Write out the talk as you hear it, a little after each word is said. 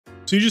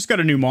So you just got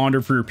a new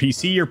monitor for your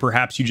PC, or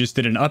perhaps you just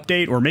did an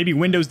update, or maybe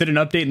Windows did an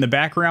update in the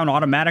background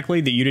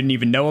automatically that you didn't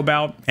even know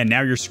about, and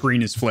now your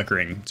screen is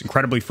flickering. It's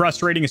incredibly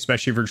frustrating,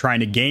 especially if you're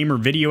trying to game or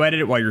video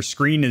edit while your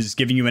screen is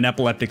giving you an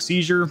epileptic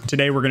seizure.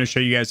 Today, we're going to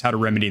show you guys how to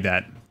remedy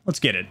that. Let's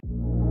get it.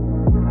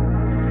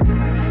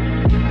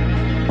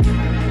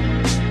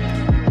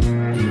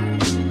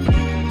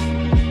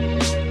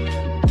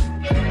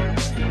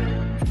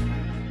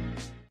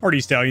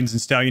 Alrighty, Stallions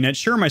and Stallionettes.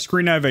 Sure, on my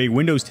screen I have a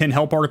Windows 10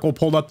 help article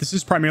pulled up. This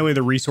is primarily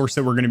the resource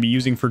that we're going to be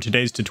using for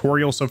today's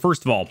tutorial. So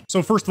first of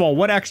all,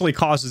 what actually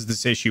causes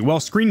this issue? Well,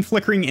 screen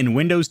flickering in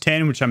Windows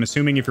 10, which I'm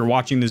assuming if you're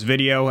watching this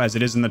video, as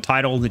it is in the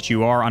title, that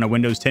you are on a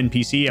Windows 10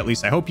 PC. At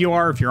least I hope you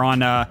are. If you're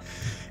on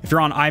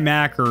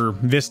iMac or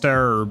Vista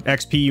or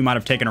XP, you might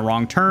have taken a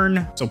wrong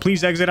turn. So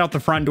please exit out the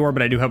front door,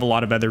 but I do have a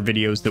lot of other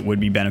videos that would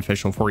be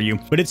beneficial for you.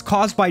 But it's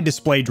caused by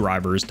display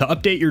drivers. To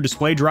update your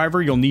display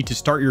driver, you'll need to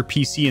start your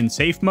PC in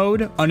safe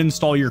mode,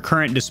 uninstall your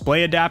current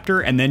display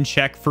adapter, and then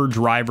check for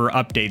driver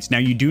updates. Now,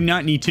 you do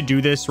not need to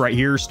do this right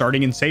here,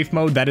 starting in safe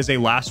mode. That is a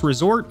last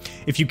resort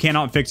if you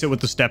cannot fix it with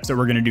the steps that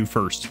we're going to do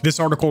first. This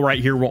article right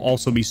here will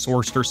also be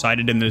sourced or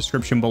cited in the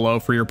description below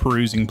for your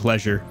perusing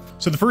pleasure.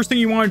 So the first thing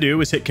you want to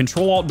do is hit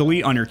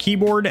Control-Alt-Delete on your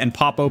keyboard and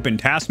pop open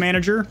Task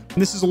Manager.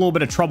 And this is a little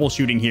bit of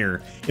troubleshooting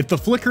here. If the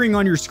flickering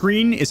on your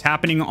screen is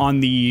happening on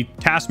the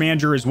Task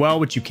Manager as well,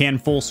 which you can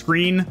full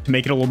screen to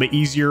make it a little bit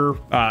easier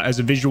as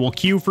a visual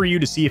cue for you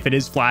to see if it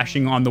is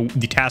flashing on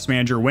the Task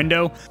Manager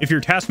window. If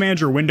your Task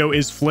Manager window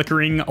is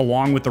flickering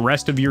along with the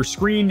rest of your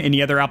screen,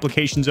 any other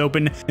applications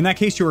open, in that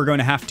case, you are going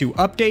to have to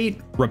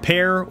update,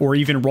 repair, or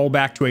even roll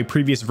back to a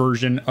previous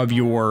version of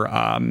your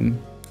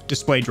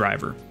display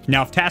driver.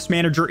 Now, if Task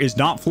Manager is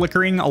not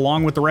flickering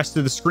along with the rest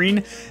of the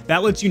screen,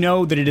 that lets you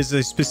know that it is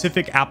a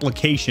specific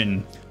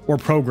application or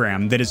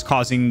program that is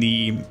causing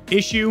the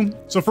issue.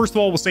 So first of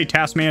all, we'll say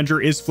Task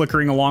Manager is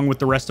flickering along with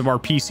the rest of our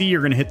PC.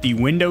 You're going to hit the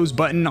Windows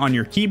button on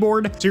your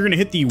keyboard. So you're going to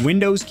hit the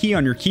Windows key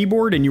on your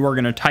keyboard, and you are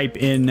going to type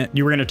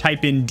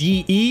in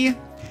DE,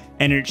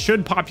 and it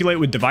should populate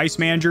with Device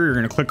Manager. You're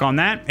going to click on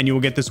that, and you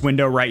will get this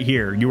window right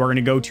here. You are going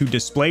to go to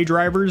Display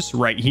Drivers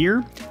right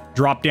here.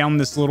 Drop down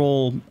this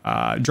arrow,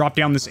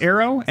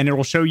 and it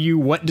will show you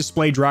what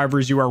display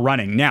drivers you are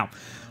running. Now,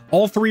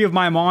 all three of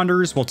my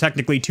monitors, well,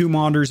 technically two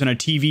monitors and a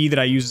TV that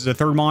I use as a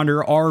third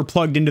monitor, are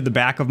plugged into the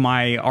back of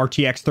my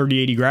RTX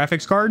 3080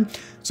 graphics card.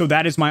 So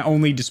that is my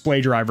only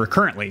display driver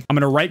currently. I'm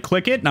going to right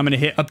click it and I'm going to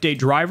hit Update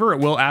Driver. It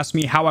will ask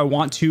me how I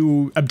want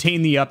to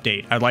obtain the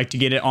update. I'd like to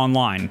get it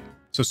online.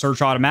 So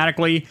search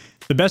automatically.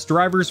 The best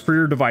drivers for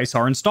your device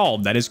are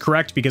installed. That is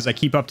correct because I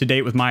keep up to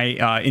date with my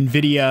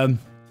NVIDIA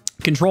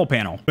control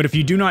panel. But if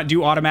you do not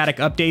do automatic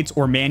updates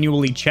or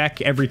manually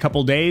check every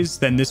couple days,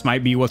 then this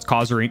might be what's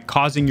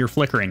causing your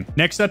flickering.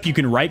 Next up, you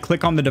can right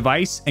click on the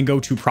device and go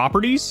to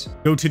Properties,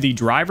 go to the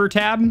Driver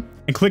tab,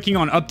 and clicking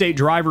on Update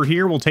Driver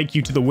here will take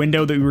you to the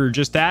window that we were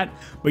just at,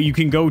 but you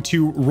can go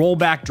to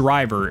Rollback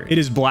Driver. It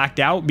is blacked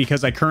out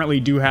because I currently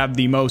do have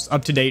the most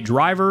up-to-date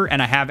driver, and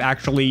I have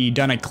actually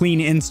done a clean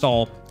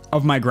install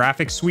of my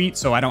graphics suite,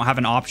 so I don't have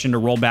an option to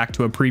roll back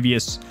to a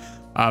previous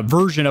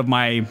version of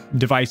my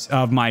device,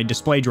 of my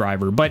display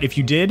driver. But if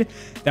you did,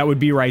 that would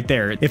be right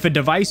there. If a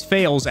device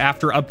fails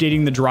after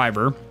updating the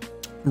driver,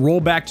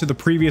 roll back to the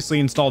previously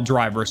installed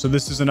driver. So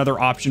this is another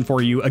option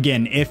for you,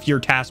 again, if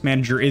your Task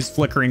Manager is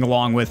flickering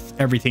along with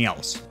everything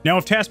else. Now,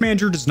 if Task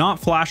Manager does not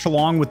flash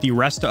along with the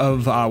rest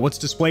of what's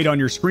displayed on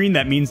your screen,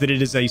 that means that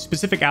it is a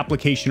specific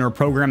application or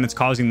program that's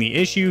causing the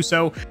issue.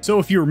 So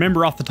if you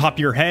remember off the top of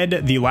your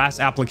head, the last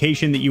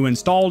application that you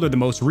installed or the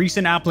most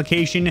recent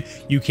application,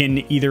 you can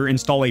either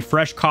install a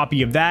fresh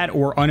copy of that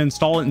or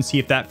uninstall it and see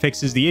if that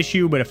fixes the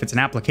issue. But if it's an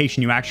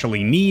application you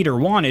actually need or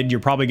wanted, you're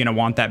probably going to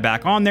want that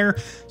back on there.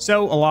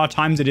 So a lot of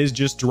times it is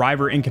just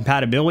driver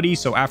incompatibility.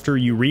 So after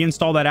you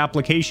reinstall that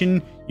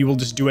application, you will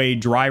just do a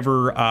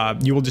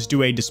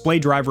display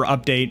driver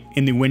update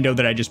in the window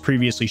that I just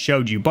previously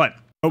showed you. But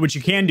what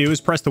you can do is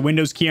press the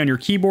Windows key on your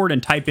keyboard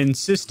and type in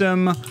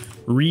System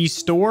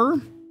Restore.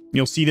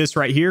 You'll see this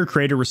right here,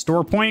 create a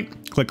restore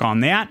point. Click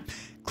on that.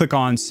 Click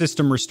on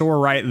System Restore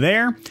right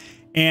there.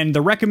 And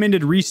the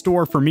recommended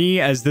restore for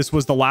me, as this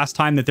was the last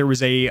time that there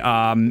was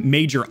a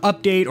major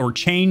update or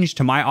change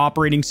to my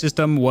operating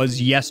system, was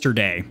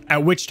yesterday,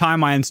 at which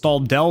time I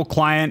installed Dell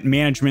Client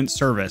Management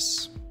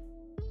Service.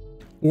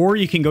 Or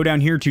you can go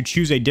down here to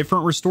choose a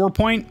different restore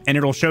point, and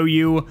it'll show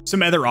you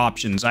some other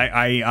options.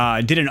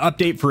 I did an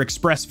update for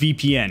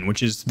ExpressVPN,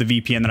 which is the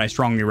VPN that I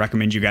strongly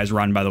recommend you guys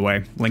run, by the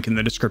way. Link in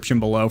the description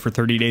below for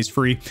 30 days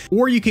free.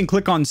 Or you can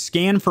click on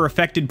Scan for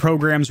Affected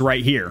Programs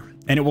right here,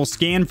 and it will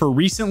scan for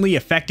recently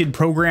affected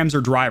programs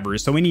or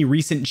drivers, so any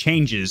recent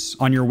changes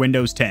on your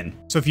Windows 10.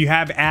 So if you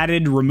have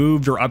added,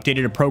 removed, or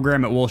updated a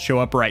program, it will show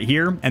up right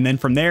here. And then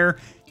from there,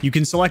 you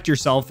can select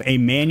yourself a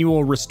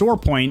manual restore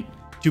point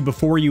to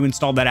before you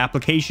install that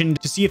application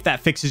to see if that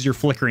fixes your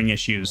flickering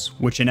issues,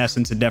 which in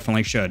essence it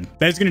definitely should.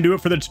 That is going to do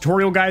it for the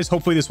tutorial, guys.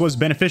 Hopefully this was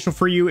beneficial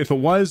for you. If it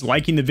was,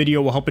 liking the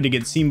video will help it to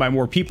get seen by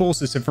more people,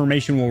 so this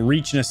information will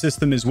reach and assist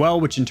them as well,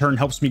 which in turn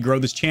helps me grow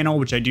this channel,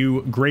 which I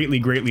do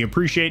greatly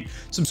appreciate.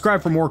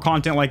 Subscribe for more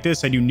content like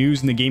this. I do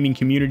news in the gaming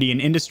community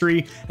and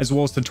industry, as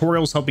well as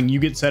tutorials helping you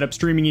get set up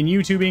streaming and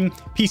YouTubing,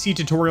 PC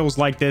tutorials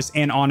like this,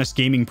 and honest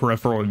gaming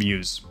peripheral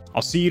reviews.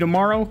 I'll see you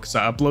tomorrow because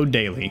I upload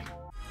daily.